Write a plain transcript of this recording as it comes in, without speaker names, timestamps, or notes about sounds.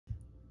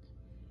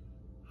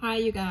Hi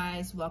you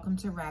guys, welcome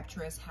to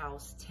Rapturous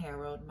House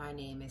Tarot. My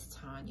name is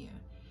Tonya.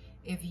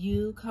 If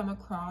you come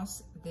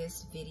across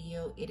this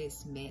video, it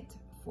is meant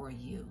for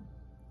you.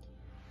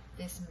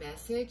 This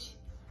message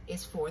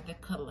is for the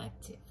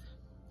collective.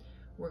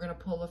 We're going to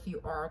pull a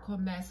few oracle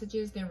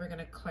messages, then we're going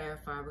to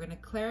clarify. We're going to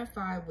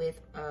clarify with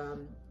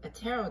a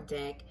tarot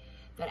deck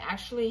that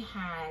actually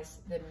has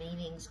the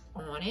meanings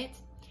on it,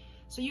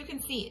 so you can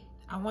see it.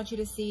 I want you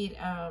to see it.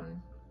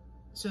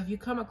 So if you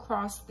come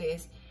across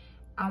this,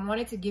 I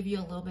wanted to give you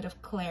a little bit of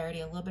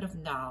clarity, a little bit of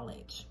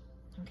knowledge.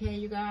 Okay,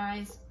 you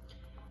guys?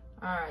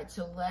 All right,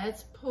 so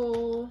let's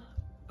pull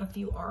a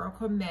few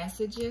oracle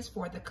messages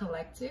for the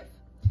collective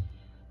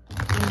in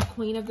the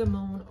Queen of the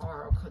Moon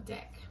oracle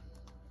deck.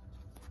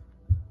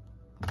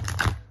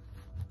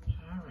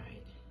 All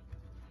right.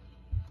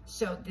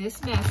 So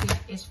this message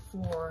is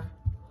for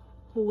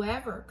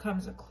whoever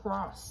comes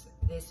across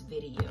this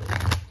video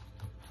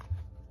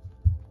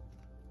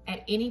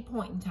at any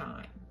point in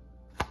time.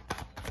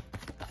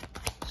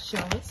 Show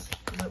us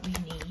what we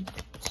need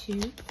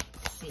to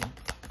see.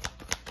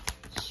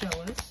 Show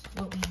us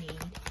what we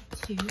need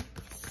to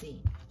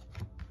see.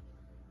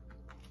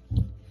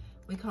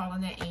 We call on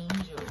the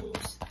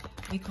angels.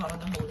 We call on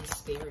the Holy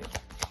Spirit.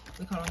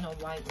 We call on the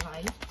white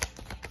light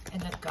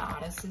and the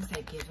goddesses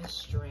that give us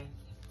strength.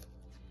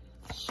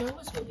 Show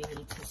us what we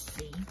need to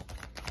see.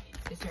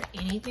 Is there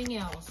anything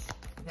else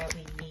that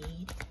we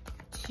need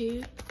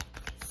to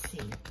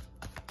see?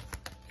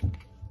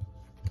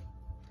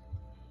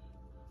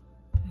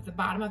 At the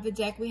bottom of the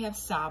deck, we have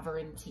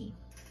sovereignty.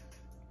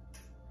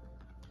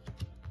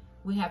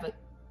 We have a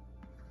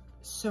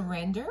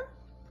surrender,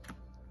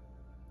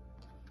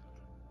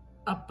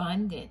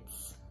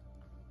 abundance,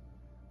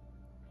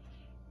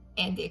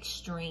 and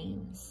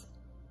extremes.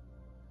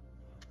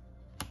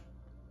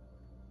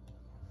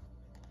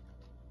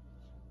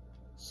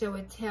 So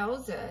it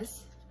tells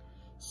us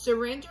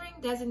surrendering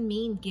doesn't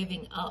mean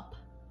giving up.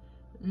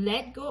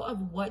 Let go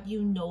of what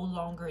you no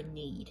longer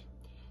need.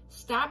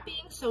 Stop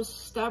being so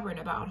stubborn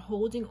about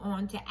holding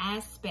on to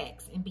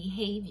aspects and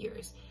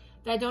behaviors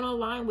that don't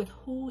align with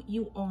who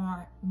you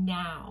are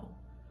now.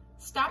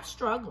 Stop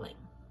struggling.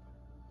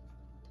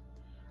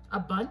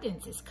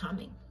 Abundance is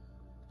coming.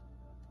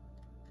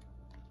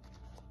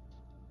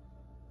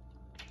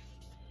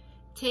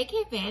 Take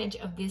advantage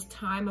of this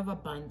time of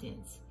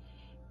abundance.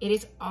 It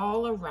is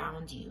all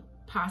around you.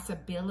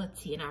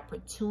 Possibility and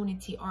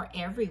opportunity are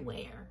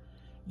everywhere.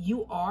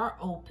 You are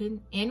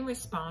open and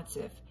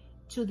responsive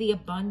to the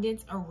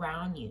abundance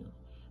around you.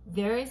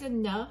 There is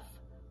enough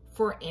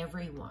for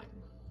everyone.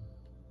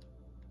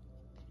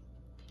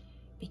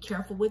 Be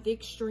careful with the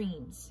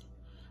extremes.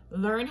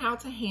 Learn how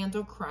to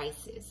handle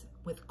crisis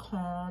with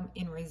calm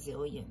and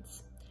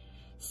resilience.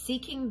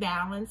 Seeking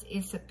balance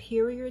is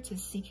superior to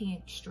seeking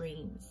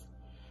extremes.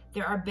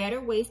 There are better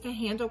ways to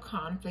handle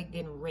conflict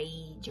than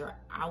rage or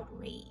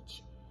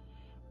outrage.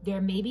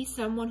 There may be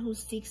someone who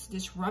seeks to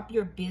disrupt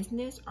your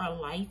business or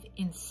life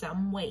in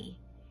some way.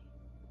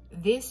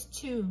 This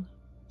too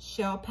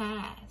shall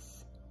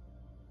pass.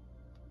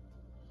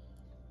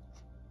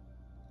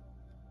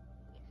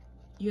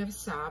 You have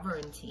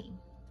sovereignty.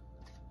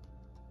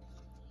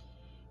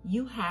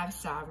 You have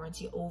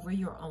sovereignty over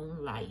your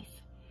own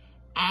life.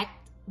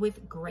 Act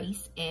with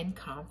grace and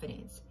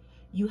confidence.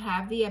 You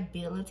have the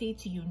ability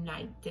to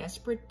unite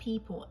desperate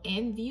people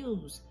and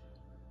views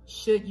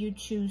should you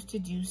choose to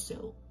do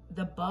so.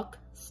 The buck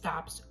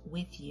stops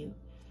with you.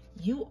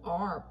 You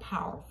are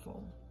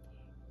powerful.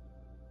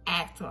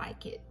 Act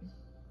like it.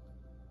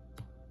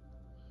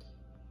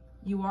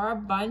 You are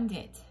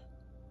abundant.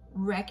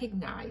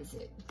 Recognize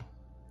it.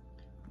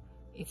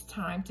 It's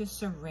time to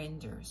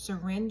surrender.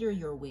 Surrender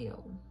your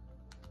will.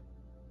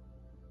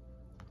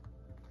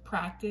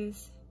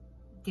 Practice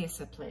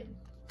discipline.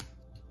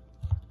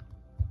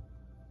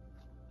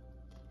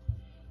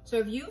 So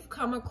if you've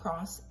come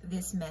across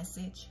this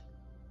message,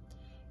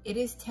 it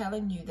is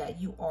telling you that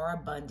you are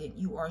abundant.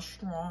 You are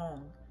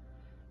strong.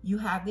 You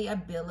have the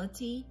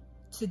ability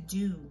to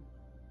do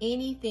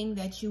anything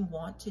that you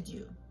want to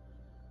do.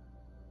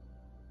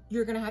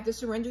 You're going to have to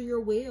surrender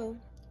your will.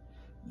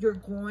 You're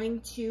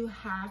going to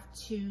have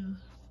to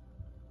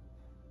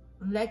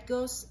let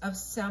go of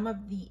some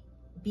of the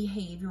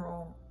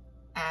behavioral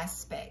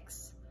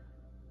aspects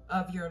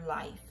of your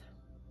life.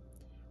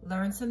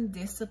 Learn some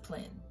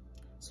discipline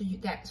so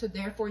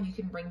therefore you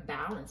can bring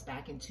balance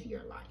back into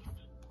your life.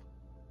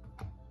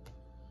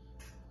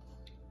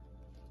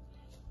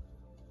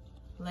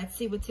 Let's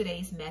see what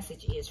today's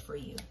message is for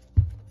you.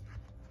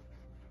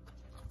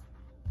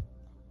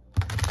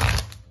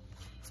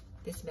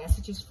 This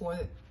message is for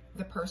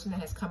the person that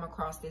has come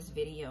across this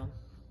video.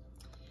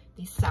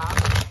 The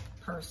sovereign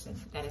person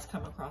that has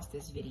come across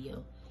this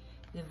video.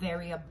 The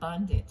very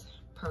abundant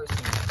person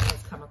that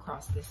has come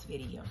across this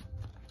video.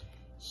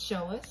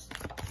 Show us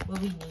what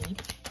we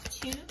need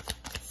to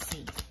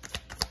see.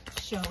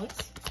 Show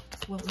us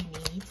what we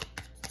need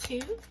to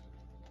see.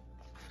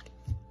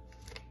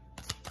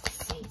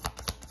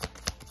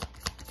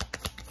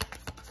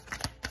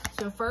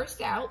 So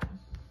first out,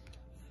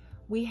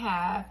 we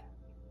have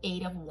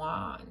 8 of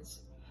Wands.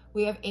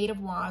 We have Eight of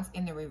Wands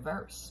in the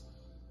reverse.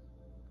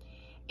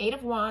 Eight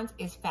of Wands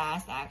is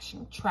fast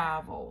action,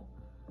 travel.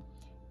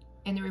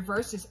 And the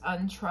reverse is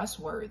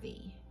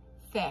untrustworthy,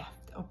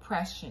 theft,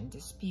 oppression,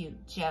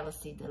 dispute,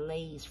 jealousy,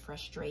 delays,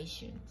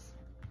 frustrations.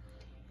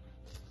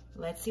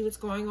 Let's see what's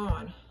going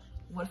on.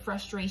 What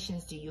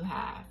frustrations do you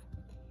have?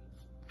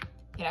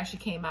 It actually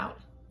came out.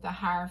 The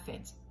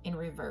Hierophant in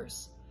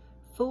reverse.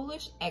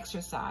 Foolish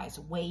exercise,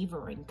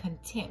 wavering,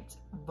 contempt,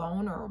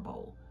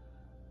 vulnerable,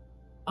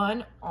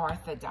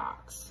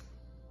 unorthodox.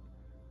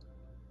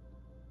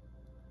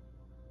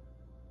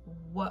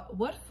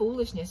 What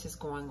foolishness is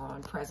going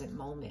on present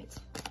moment?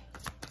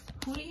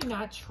 Who do you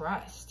not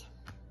trust?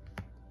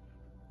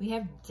 We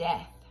have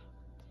Death.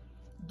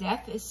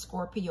 Death is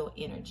Scorpio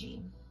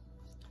energy.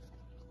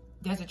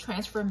 There's a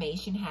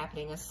transformation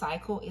happening. A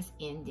cycle is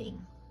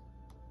ending.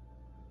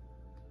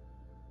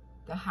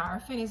 The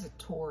Hierophant is a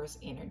Taurus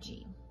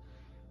energy.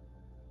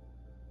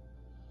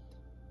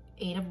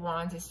 Eight of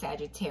Wands is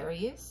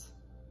Sagittarius.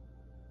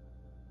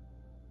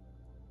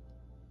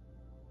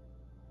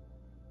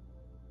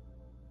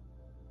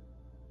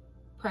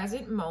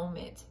 Present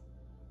moment,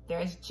 there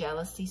is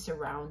jealousy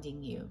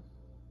surrounding you.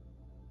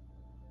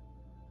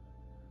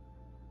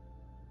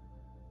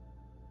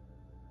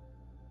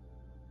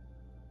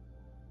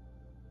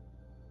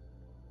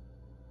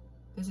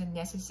 There's a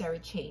necessary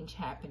change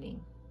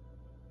happening.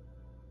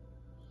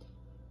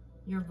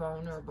 You're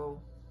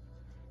vulnerable.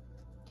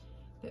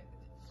 There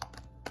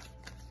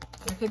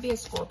could be a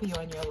Scorpio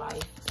in your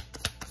life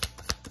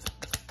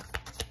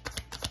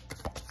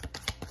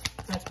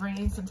that's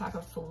bringing some type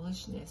of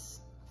foolishness.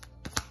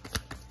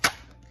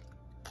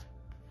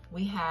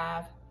 We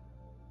have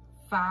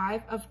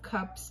Five of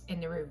Cups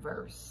in the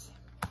reverse.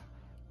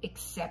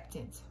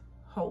 Acceptance,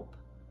 hope,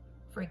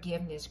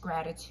 forgiveness,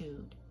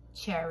 gratitude,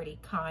 charity,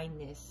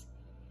 kindness,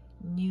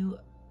 new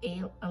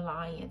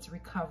alliance,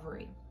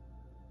 recovery.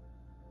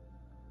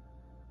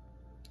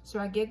 So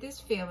I get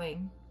this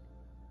feeling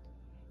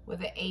with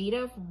the Eight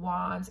of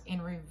Wands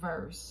in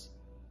reverse.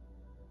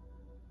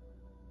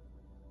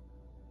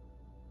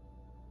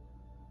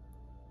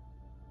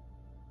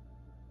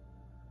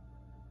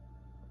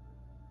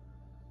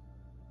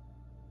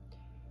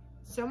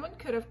 Someone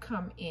could have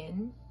come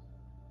in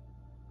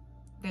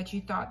that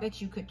you thought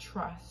that you could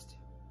trust,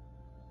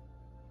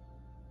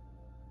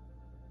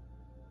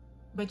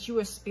 but you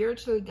were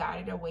spiritually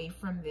guided away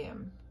from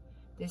them.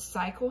 This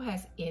cycle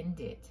has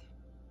ended.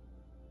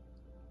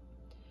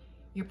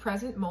 You're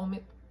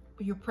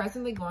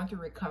presently going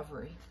through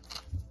recovery.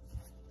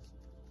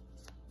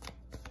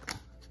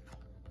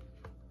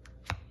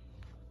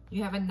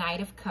 You have a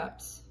Knight of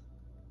Cups.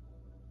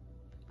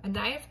 A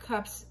Knight of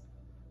Cups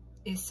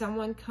is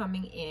someone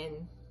coming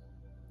in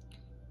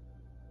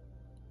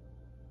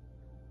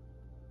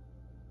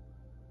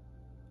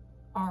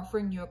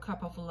offering you a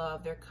cup of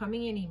love. They're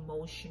coming in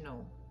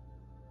emotional.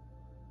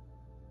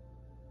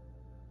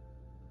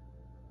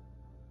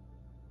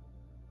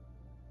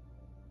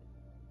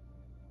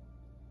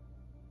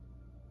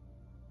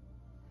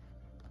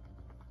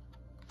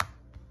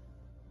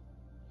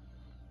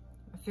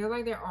 I feel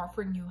like they're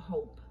offering you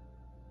hope.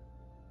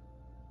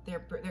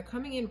 They're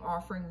coming in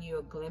offering you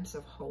a glimpse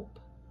of hope.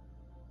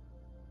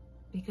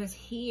 Because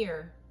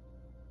here,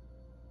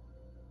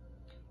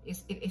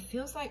 it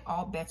feels like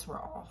all bets were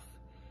off.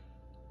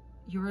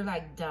 You were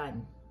like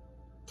done,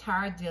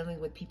 tired dealing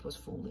with people's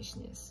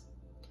foolishness.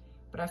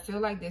 But I feel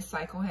like this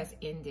cycle has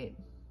ended.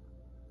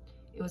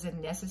 It was a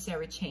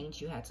necessary change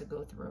you had to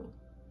go through.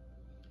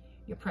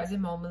 You're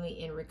present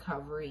momently in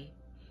recovery,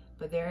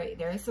 but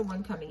there is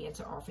someone coming in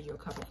to offer you a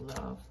cup of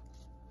love.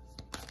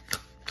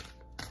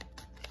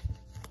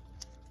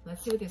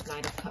 Let's see what this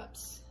Knight of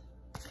Cups.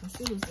 Let's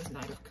see who's this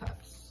Knight of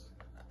Cups.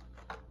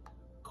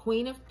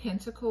 Queen of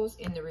Pentacles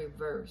in the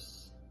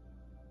reverse.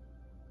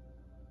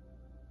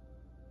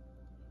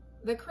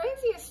 The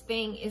craziest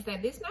thing is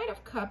that this Knight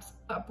of Cups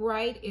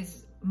upright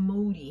is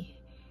moody,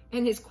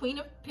 and this Queen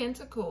of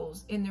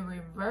Pentacles in the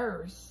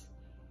reverse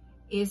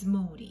is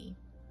moody.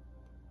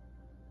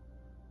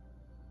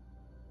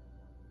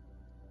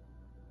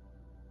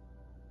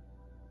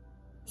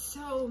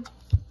 So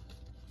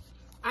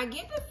I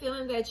get the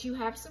feeling that you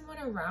have someone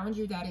around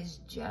you that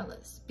is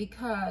jealous,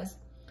 because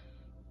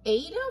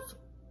Eight of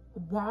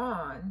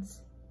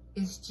Wands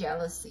is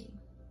jealousy.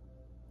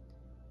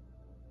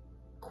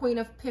 Queen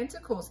of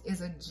Pentacles is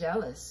a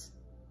jealous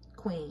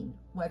queen,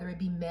 whether it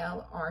be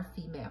male or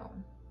female.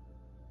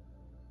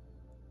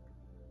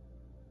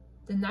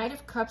 The Knight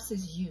of Cups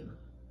is you.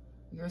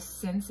 You're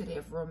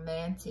sensitive,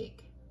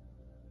 romantic.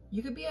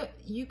 You could be a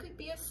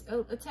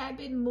tad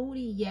bit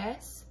moody,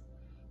 yes.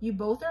 You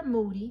both are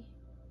moody,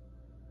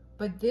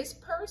 but this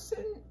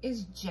person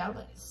is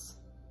jealous,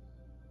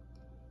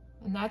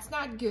 and that's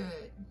not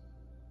good.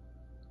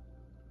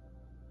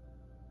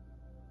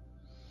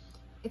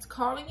 It's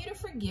calling you to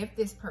forgive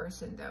this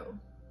person, though.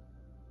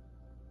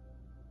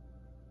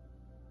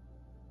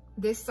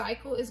 This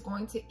cycle is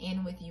going to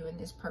end with you and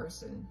this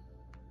person.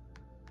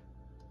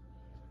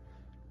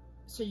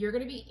 So you're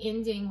going to be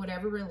ending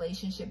whatever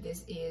relationship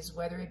this is,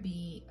 whether it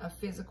be a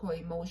physical,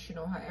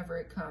 emotional, however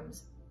it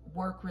comes,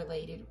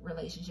 work-related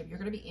relationship. You're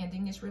going to be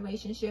ending this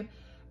relationship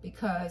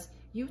because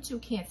you two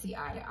can't see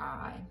eye to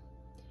eye.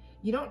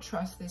 You don't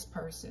trust this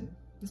person.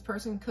 This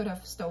person could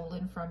have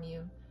stolen from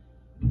you.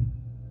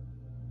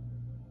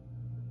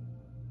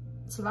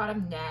 It's a lot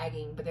of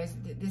nagging, but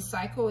this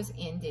cycle is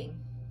ending.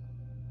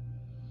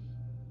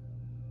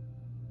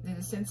 There's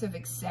a sense of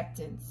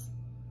acceptance,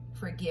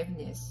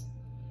 forgiveness.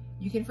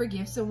 You can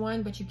forgive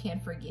someone, but you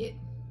can't forget.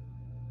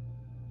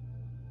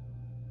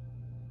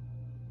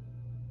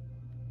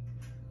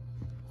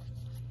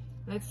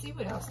 Let's see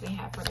what else they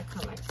have for the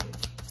collective.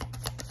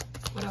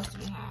 What else do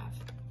we have?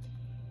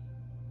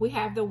 We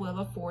have the Wheel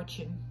of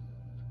Fortune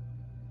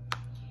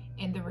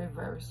in the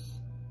reverse.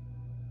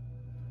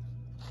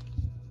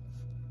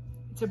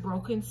 It's a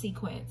broken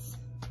sequence.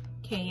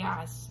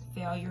 Chaos,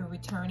 failure,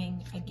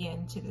 returning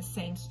again to the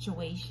same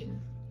situation.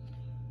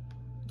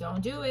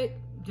 Don't do it.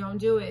 Don't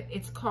do it.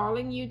 It's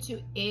calling you to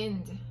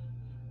end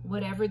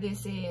whatever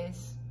this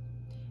is.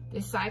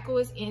 This cycle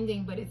is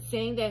ending, but it's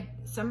saying that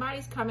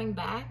somebody's coming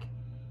back.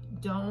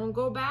 Don't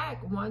go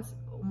back. Once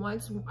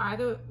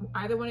either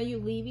one of you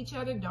leave each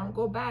other, don't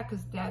go back,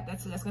 because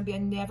that's going to be a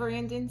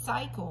never-ending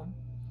cycle.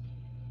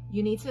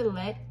 You need to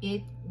let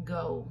it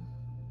go.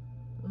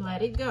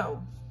 Let it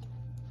go.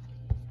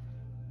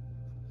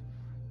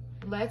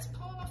 Let's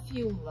pull a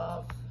few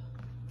love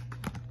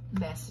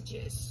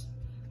messages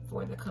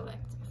for the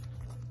collective.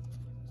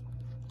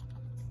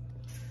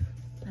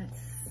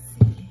 Let's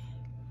see.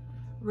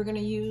 We're going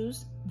to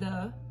use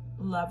the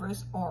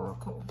Lover's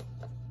Oracle.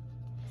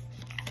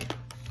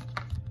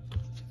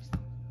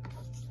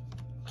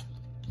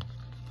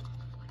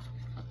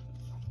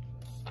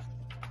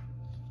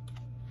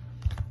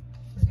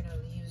 We're going to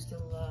use the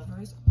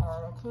Lover's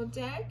Oracle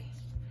deck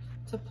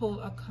to pull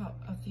a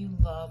few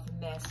love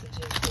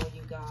messages for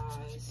you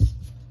guys.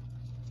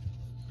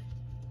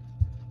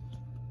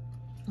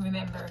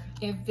 Remember,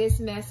 if this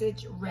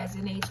message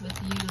resonates with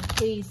you,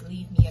 please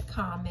leave me a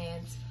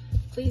comment.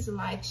 Please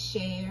like,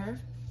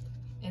 share,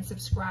 and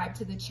subscribe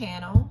to the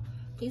channel.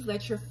 Please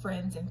let your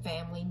friends and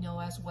family know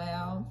as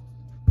well.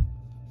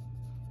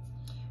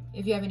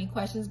 If you have any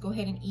questions, go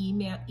ahead and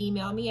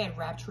email me at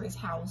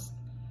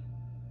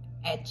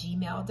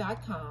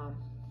rapturoushouse@gmail.com.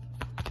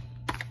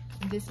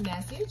 This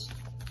message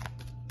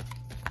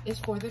is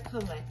for the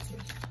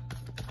collective.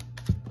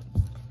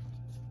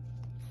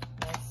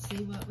 Let's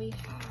see what we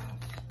have.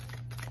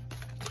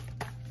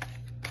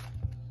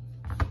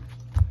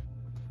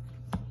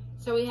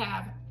 So we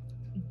have,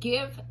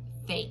 give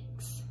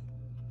thanks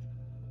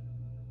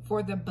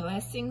for the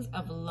blessings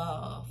of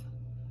love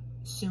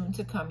soon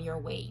to come your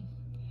way.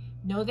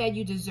 Know that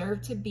you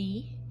deserve to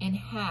be and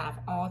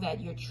have all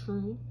that your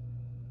true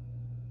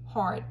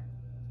heart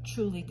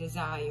truly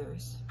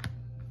desires.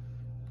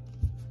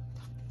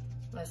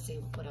 Let's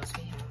see what else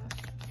we have.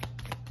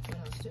 What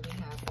else do we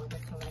have for the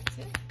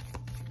collective?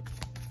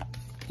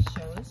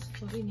 Show us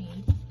what we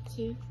need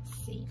to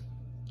see.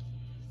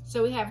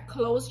 So we have,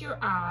 close your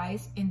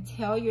eyes and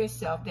tell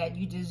yourself that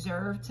you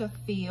deserve to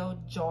feel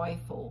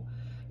joyful.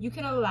 You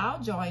can allow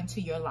joy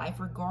into your life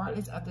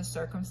regardless of the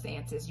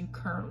circumstances you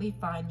currently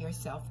find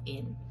yourself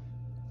in.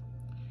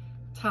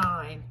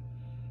 Time.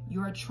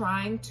 You are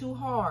trying too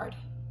hard.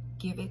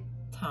 Give it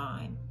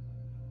time.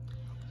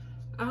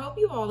 I hope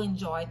you all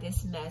enjoyed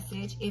this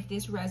message. If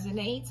this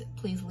resonates,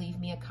 please leave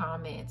me a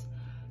comment.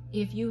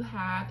 If you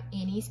have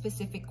any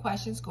specific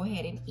questions, go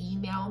ahead and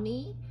email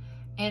me,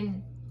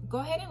 and go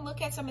ahead and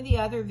look at some of the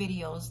other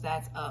videos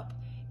that's up.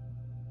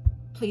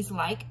 Please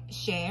like,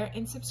 share,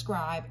 and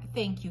subscribe.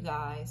 Thank you,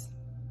 guys.